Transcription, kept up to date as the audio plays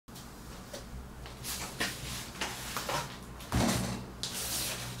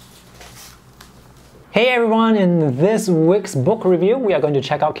Hey everyone, in this week's book review, we are going to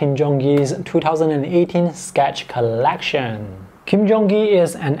check out Kim Jung Gi's 2018 sketch collection. Kim Jung Gi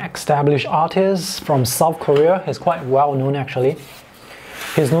is an established artist from South Korea. He's quite well known actually.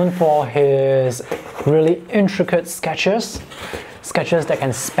 He's known for his really intricate sketches that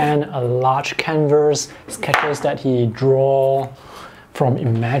can span a large canvas, sketches that he draws from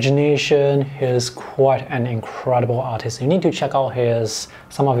imagination. He's quite an incredible artist. You need to check out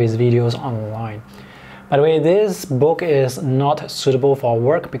some of his videos online. By the way, this book is not suitable for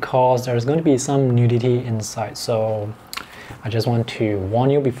work because there's going to be some nudity inside, so I just want to warn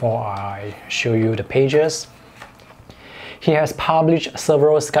you before I show you the pages. He has published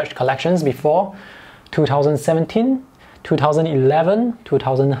several sketch collections before: 2017, 2011,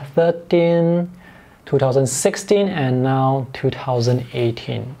 2013, 2016, and now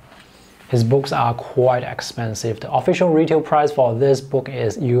 2018. His books are quite expensive. The official retail price for this book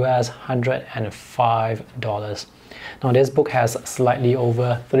is US $105. Now this book has slightly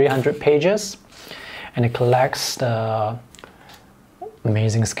over 300 pages and it collects the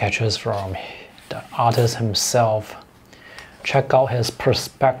amazing sketches from the artist himself. Check out his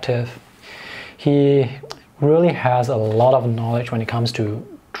perspective. He really has a lot of knowledge when it comes to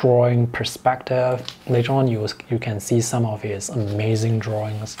drawing perspective. Later on you can see some of his amazing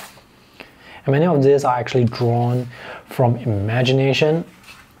drawings. And many of these are actually drawn from imagination.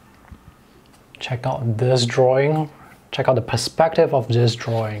 Check out this drawing. Check out the perspective of this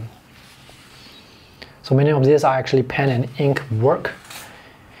drawing. So many of these are actually pen and ink work.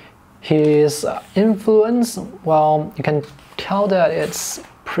 His influence, well, you can tell that it's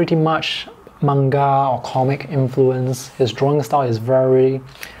pretty much manga or comic influence. His drawing style is very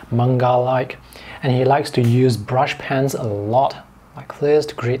manga-like, and he likes to use brush pens a lot, like this,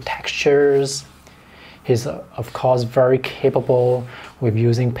 to create textures. He's of course very capable with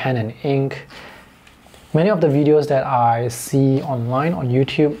using pen and ink. Many of the videos that I see online on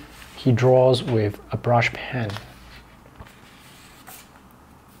YouTube, he draws with a brush pen.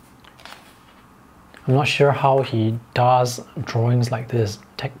 I'm not sure how he does drawings like this.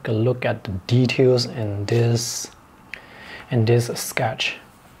 Take a look at the details in this sketch.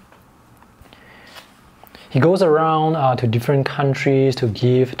 He goes around to different countries to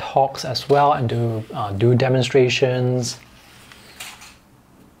give talks as well and to do demonstrations.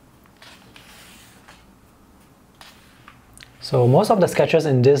 So most of the sketches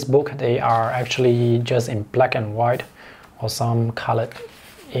in this book, they are actually just in black and white or some colored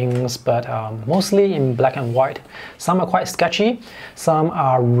inks, but mostly in black and white. Some are quite sketchy, some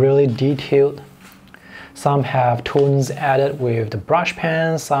are really detailed. Some have tones added with the brush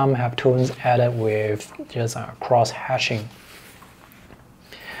pen, some have tones added with just cross hatching.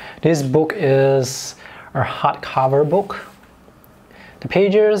 This book is a hardcover book. The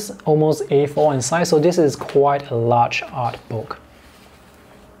pages almost A4 in size, so this is quite a large art book.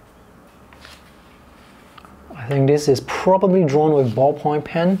 I think this is probably drawn with ballpoint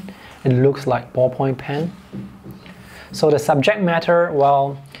pen. It looks like ballpoint pen. So the subject matter,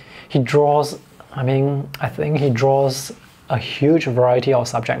 well, he draws, I think he draws a huge variety of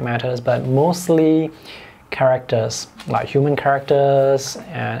subject matters, but mostly characters, like human characters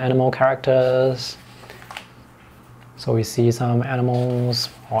and animal characters. So we see some animals,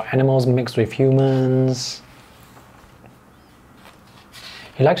 or animals mixed with humans.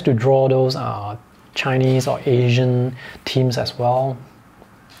 He likes to draw those Chinese or Asian themes as well.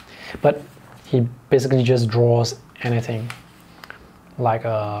 But he basically just draws anything, like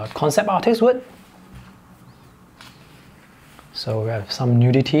a concept artist would. So we have some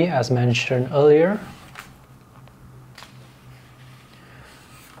nudity as mentioned earlier.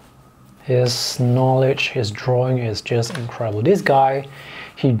 His knowledge, his drawing is just incredible. This guy,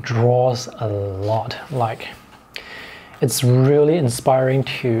 he draws a lot. Like, it's really inspiring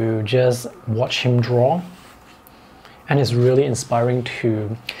to just watch him draw. And it's really inspiring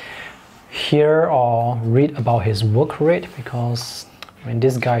to hear or read about his work rate because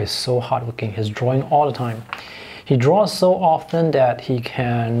this guy is so hardworking. He's drawing all the time. He draws so often that he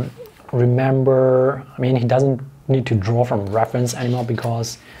can remember. He doesn't need to draw from reference anymore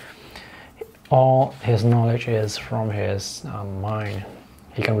because all his knowledge is from his mind.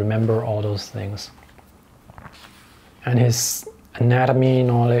 He can remember all those things. And his anatomy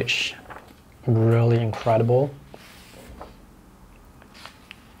knowledge, really incredible.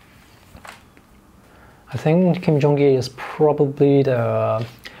 I think Kim Jung Gi is probably the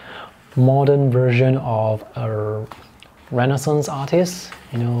modern version of a Renaissance artist.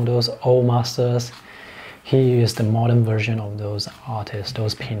 You know, those old masters. He is the modern version of those artists,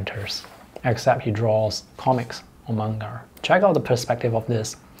 those painters. Except he draws comics or manga. Check out the perspective of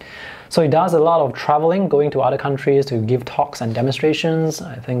this. So he does a lot of traveling, going to other countries to give talks and demonstrations.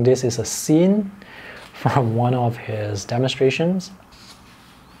 I think this is a scene from one of his demonstrations.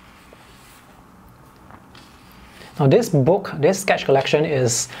 Now this book, this sketch collection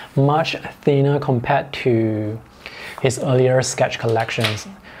is much thinner compared to his earlier sketch collections.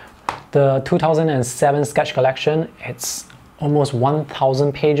 The 2007 sketch collection, it's almost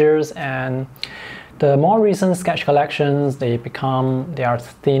 1,000 pages, and the more recent sketch collections, they are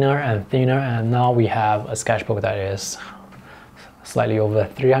thinner and thinner, and now we have a sketchbook that is slightly over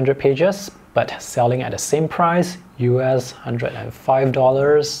 300 pages, but selling at the same price, US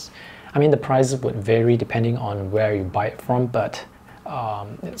 $105. I mean, the prices would vary depending on where you buy it from, but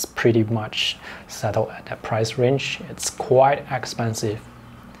it's pretty much settled at that price range. It's quite expensive.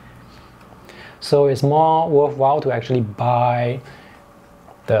 So it's more worthwhile to actually buy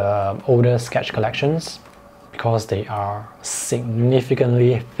the older sketch collections because they are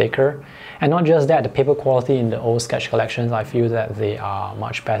significantly thicker. And not just that, the paper quality in the old sketch collections, I feel that they are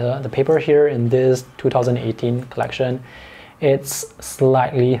much better. The paper here in this 2018 collection, it's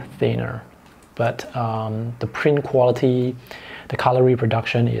slightly thinner, but the print quality, the color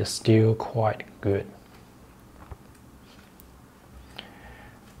reproduction is still quite good.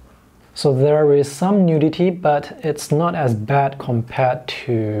 So there is some nudity, but it's not as bad compared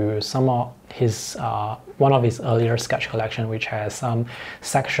to some of his one of his earlier sketch collection, which has some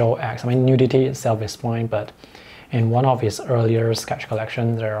sexual acts. I mean, nudity itself is fine, but in one of his earlier sketch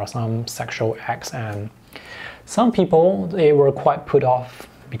collections, there are some sexual acts, and some people, they were quite put off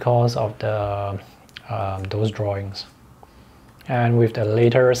because of the those drawings. And with the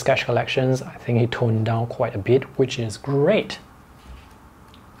later sketch collections, I think he toned down quite a bit, which is great.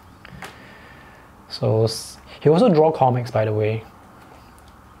 So he also draws comics, by the way,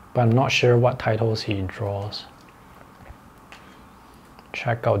 but I'm not sure what titles he draws.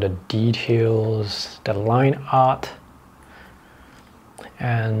 Check out the details, the line art,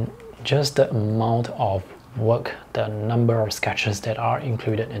 and just the amount of work, the number of sketches that are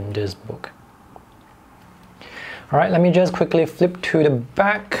included in this book. All right, let me just quickly flip to the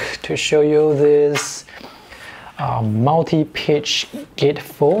back to show you this multi-page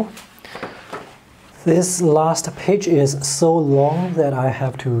gatefold. This last page is so long that I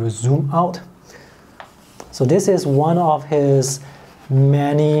have to zoom out. So this is one of his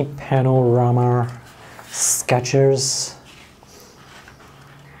many panorama sketches,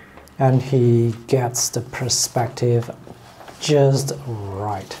 and he gets the perspective just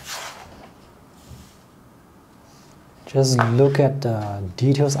right. Just look at the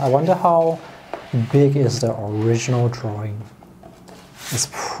details. I wonder how big is the original drawing. It's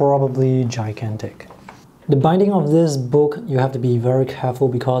probably gigantic. The binding of this book, you have to be very careful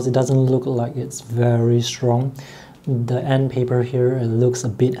because it doesn't look like it's very strong. The end paper here, it looks a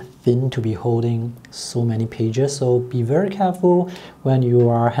bit thin to be holding so many pages, so be very careful when you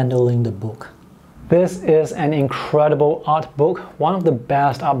are handling the book. This is an incredible art book, one of the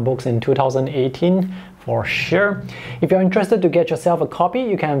best art books in 2018 for sure. If you're interested to get yourself a copy,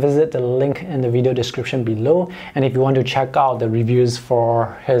 you can visit the link in the video description below. And if you want to check out the reviews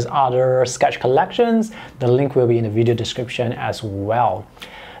for his other sketch collections, the link will be in the video description as well.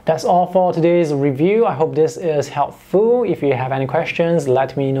 That's all for today's review. I hope this is helpful. If you have any questions,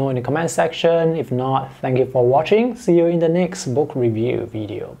 let me know in the comment section. If not, thank you for watching. See you in the next book review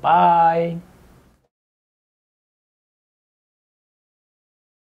video. Bye!